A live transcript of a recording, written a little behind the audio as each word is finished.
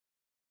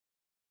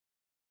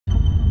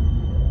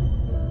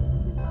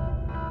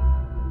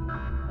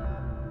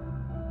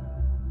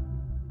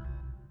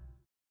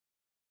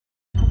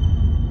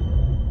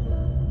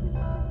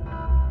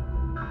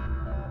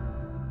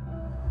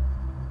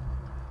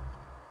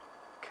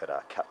Look at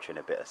that, capturing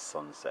a bit of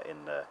sunset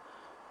in the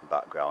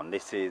background.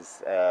 This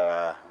is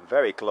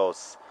very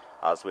close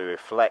as we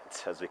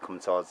reflect, as we come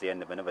towards the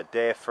end of another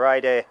day,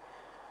 Friday,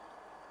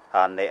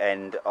 and the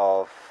end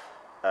of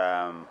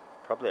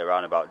probably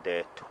around about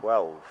day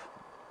 12,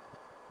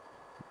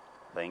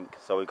 I think.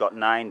 So we've got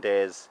 9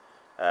 days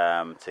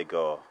to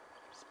go.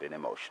 It's been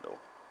emotional.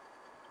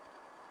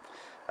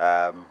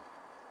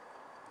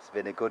 It's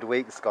been a good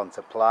week. It's gone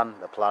to plan.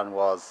 The plan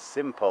was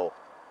simple,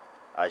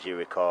 as you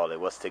recall. It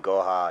was to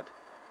go hard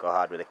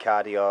with the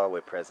cardio,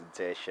 with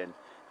presentation,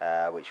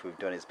 which we've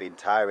done. It's been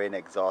tiring,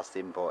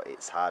 exhausting, but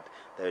it's had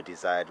the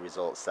desired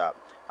results that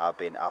I've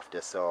been after.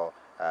 So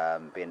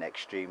been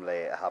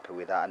extremely happy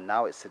with that. And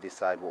now it's to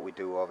decide what we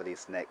do over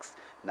these next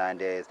 9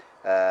 days.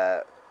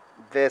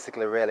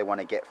 Basically really want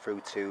to get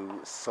through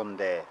to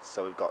Sunday,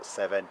 so we've got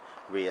 7,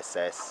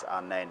 reassess,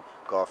 and then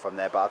go from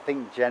there. But I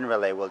think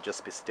generally we'll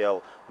just be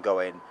still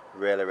going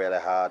really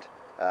hard,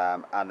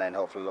 and then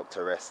hopefully look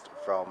to rest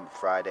from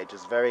Friday.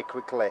 Just very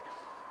quickly,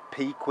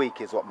 peak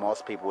week is what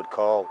most people would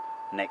call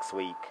next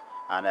week,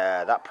 and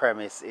that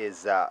premise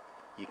is that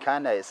you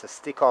it's a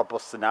stick or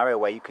bust scenario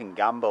where you can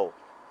gamble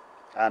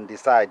and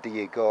decide, do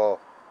you go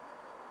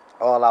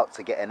all out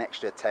to get an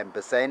extra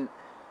 10%,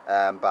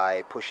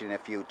 by pushing a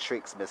few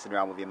tricks, messing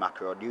around with your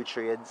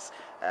macronutrients,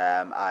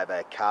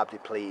 either carb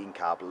depleting,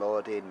 carb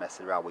loading,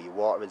 messing around with your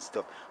water and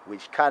stuff,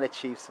 which can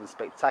achieve some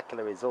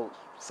spectacular results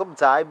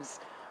sometimes,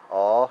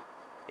 or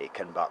it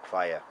can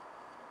backfire.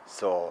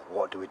 So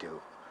what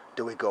do?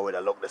 Do we go with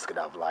a look that's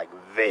gonna have like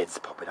veins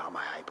popping out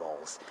my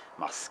eyeballs,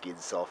 my skin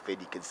so thin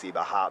you can see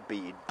my heart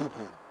beating boom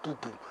boom boom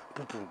boom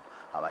boom boom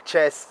on my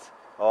chest,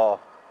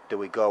 or do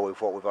we go with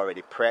what we've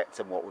already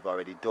prepped and what we've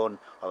already done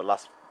over the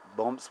last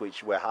months,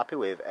 which we're happy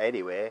with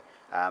anyway,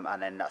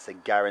 and then that's a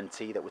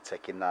guarantee that we're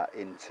taking that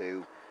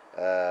into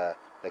the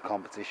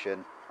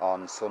competition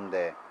on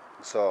Sunday.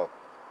 So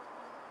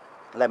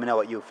let me know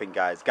what you think,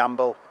 guys.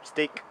 Gamble,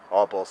 stick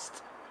or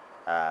bust,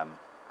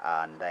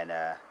 and then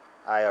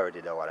I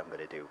already know what I'm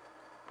going to do,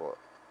 but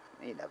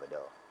you never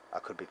know. I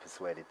could be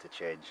persuaded to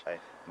change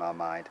my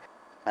mind.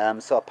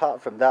 So apart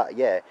from that,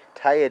 yeah,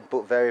 tired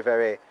but very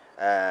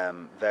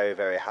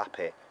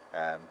happy.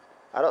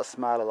 I don't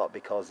smile a lot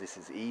because this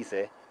is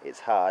easy. It's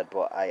hard,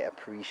 but I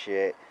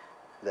appreciate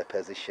the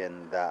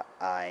position that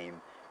I'm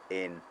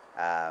in.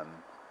 I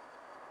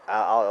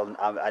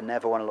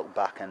never want to look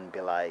back and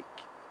be like,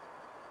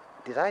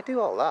 did I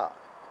do all that?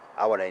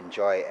 I want to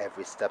enjoy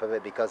every step of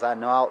it, because I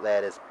know out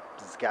there there's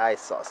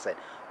guys sort of saying,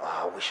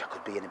 oh, I wish I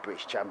could be in the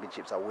British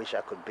Championships. I wish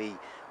I could be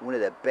one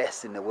of the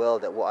best in the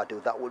world at what I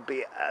do. That would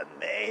be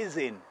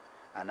amazing.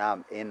 And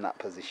I'm in that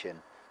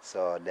position.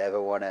 So I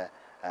never want to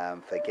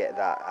forget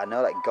that. I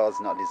know that God's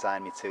not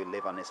designed me to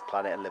live on this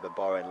planet and live a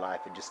boring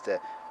life and just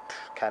to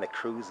kind of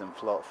cruise and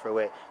float through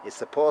it. It's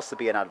supposed to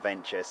be an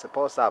adventure. It's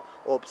supposed to have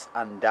ups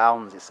and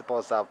downs. It's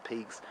supposed to have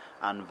peaks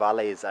and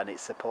valleys, and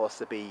it's supposed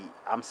to be,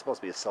 I'm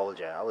supposed to be a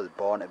soldier. I was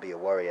born to be a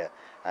warrior,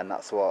 and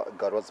that's what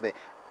God wants me.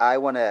 I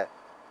want to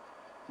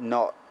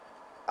not,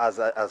 as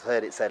I've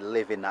heard it said,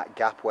 live in that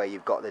gap where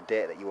you've got the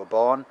date that you were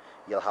born,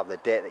 you'll have the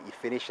date that you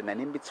finish, and then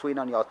in between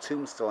on your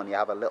tombstone you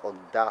have a little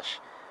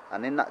dash.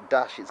 And in that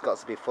dash, it's got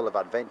to be full of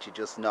adventure,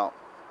 just not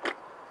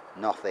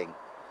nothing.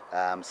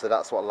 So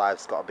that's what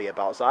life's got to be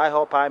about. So I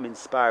hope I'm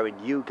inspiring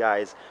you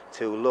guys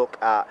to look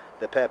at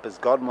the purpose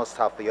God must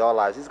have for your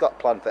lives. He's got a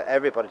plan for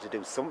everybody to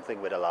do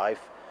something with a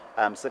life.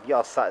 So if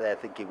you're sat there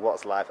thinking,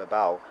 what's life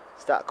about?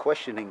 Start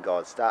questioning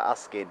God. Start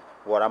asking,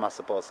 what am I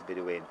supposed to be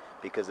doing?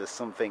 Because there's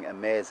something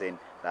amazing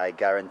that I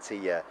guarantee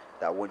you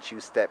that once you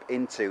step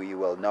into,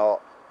 you'll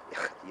not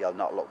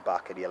look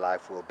back, and your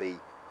life will be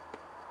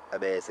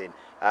amazing.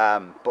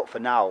 But for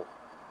now,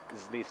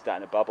 this is me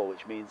starting to babble,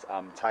 which means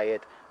I'm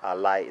tired. Our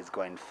light is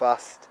going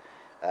fast.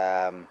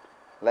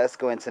 Let's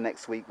go into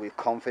next week with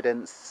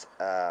confidence.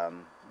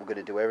 We're going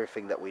to do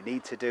everything that we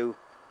need to do,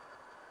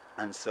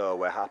 and so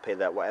we're happy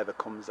that whatever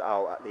comes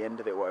out at the end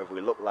of it, whatever we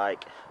look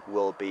like,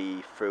 will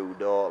be through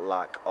no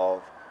lack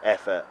of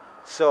effort.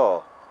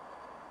 So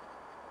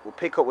we'll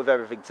pick up with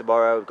everything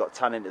tomorrow. We've got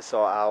tanning to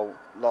sort out,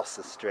 lots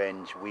of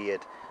strange,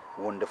 weird,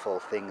 wonderful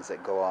things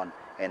that go on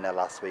in the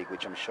last week,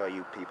 which I'm sure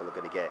you people are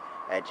going to get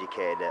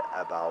educated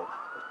about.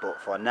 But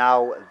for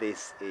now,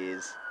 this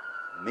is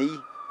me,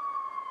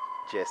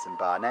 Jason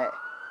Barnett,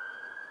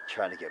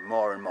 trying to get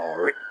more and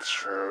more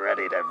rich,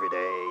 readied every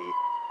day,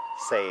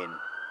 saying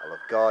I love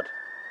God,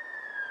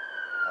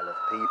 I love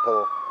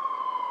people,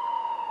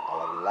 I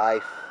love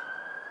life,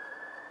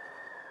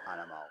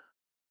 and I'm out.